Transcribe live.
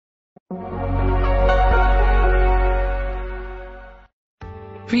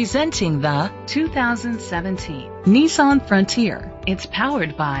Presenting the 2017 Nissan Frontier. It's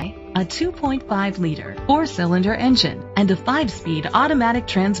powered by a 2.5-liter 4-cylinder engine and a 5-speed automatic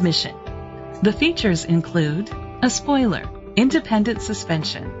transmission. The features include a spoiler, independent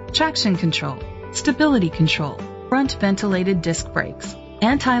suspension, traction control, stability control, front ventilated disc brakes,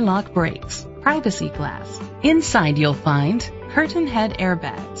 anti-lock brakes, privacy glass. Inside you'll find curtain head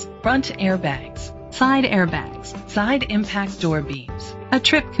airbags, front airbags, side impact door beams, a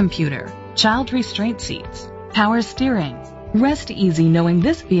trip computer, child restraint seats, power steering. Rest easy knowing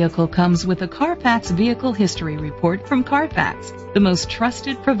this vehicle comes with a Carfax Vehicle History Report from Carfax, the most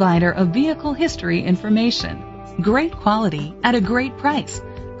trusted provider of vehicle history information. Great quality at a great price.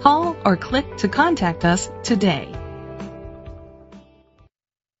 Call or click to contact us today.